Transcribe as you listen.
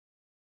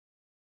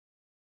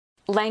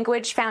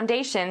Language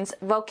Foundations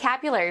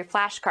Vocabulary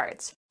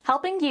Flashcards,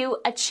 helping you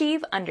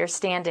achieve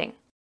understanding.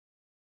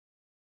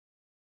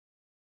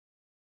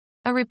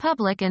 A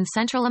republic in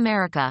Central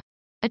America.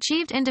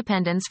 Achieved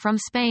independence from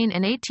Spain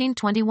in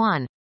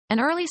 1821, an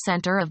early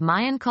center of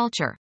Mayan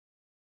culture.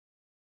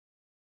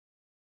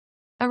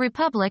 A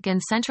republic in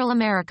Central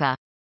America.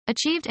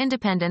 Achieved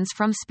independence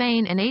from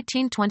Spain in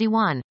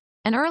 1821,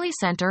 an early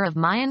center of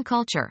Mayan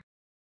culture.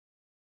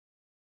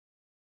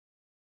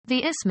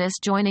 The isthmus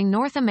joining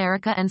North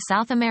America and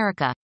South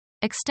America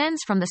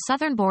extends from the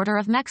southern border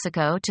of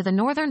Mexico to the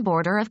northern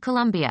border of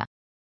Colombia.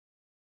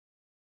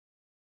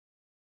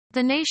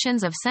 The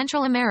nations of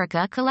Central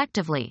America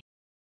collectively.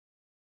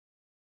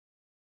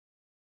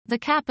 The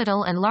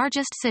capital and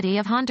largest city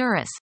of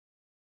Honduras.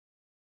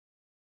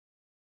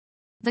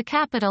 The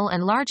capital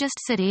and largest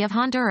city of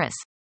Honduras.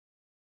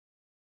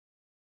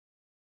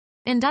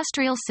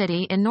 Industrial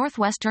city in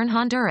northwestern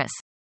Honduras.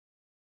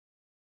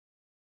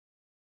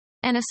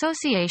 An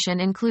association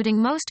including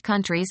most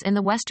countries in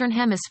the Western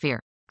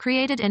Hemisphere,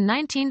 created in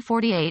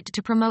 1948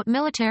 to promote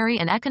military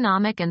and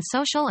economic and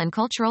social and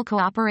cultural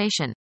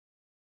cooperation.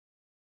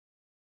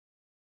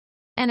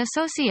 An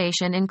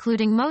association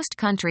including most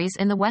countries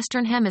in the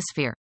Western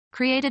Hemisphere,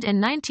 created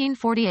in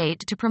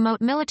 1948 to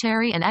promote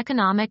military and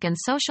economic and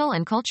social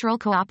and cultural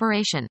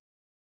cooperation.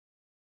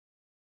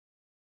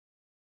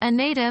 A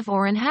native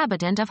or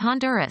inhabitant of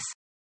Honduras.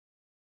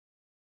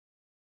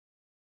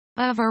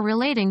 Of or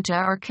relating to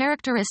or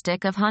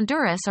characteristic of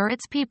Honduras or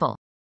its people.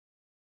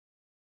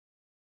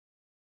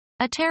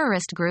 A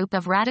terrorist group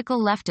of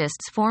radical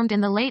leftists formed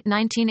in the late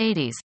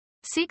 1980s,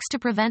 seeks to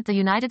prevent the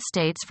United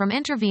States from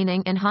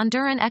intervening in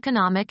Honduran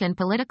economic and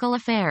political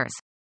affairs.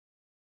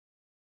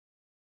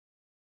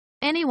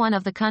 Any one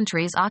of the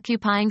countries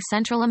occupying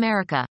Central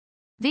America.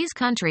 These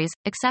countries,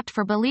 except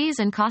for Belize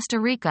and Costa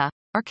Rica,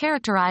 are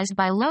characterized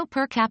by low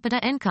per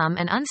capita income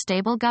and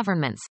unstable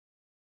governments.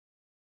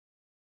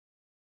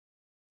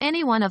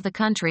 Any one of the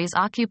countries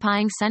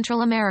occupying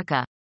Central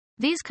America.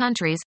 These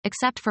countries,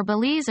 except for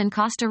Belize and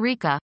Costa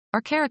Rica,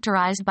 are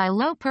characterized by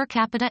low per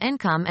capita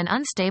income and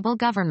unstable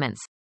governments.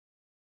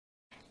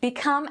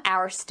 Become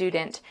our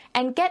student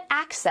and get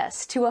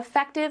access to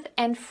effective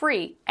and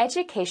free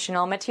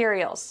educational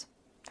materials.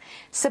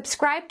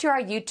 Subscribe to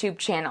our YouTube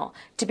channel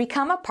to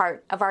become a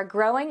part of our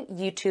growing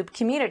YouTube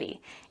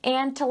community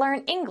and to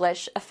learn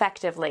English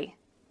effectively.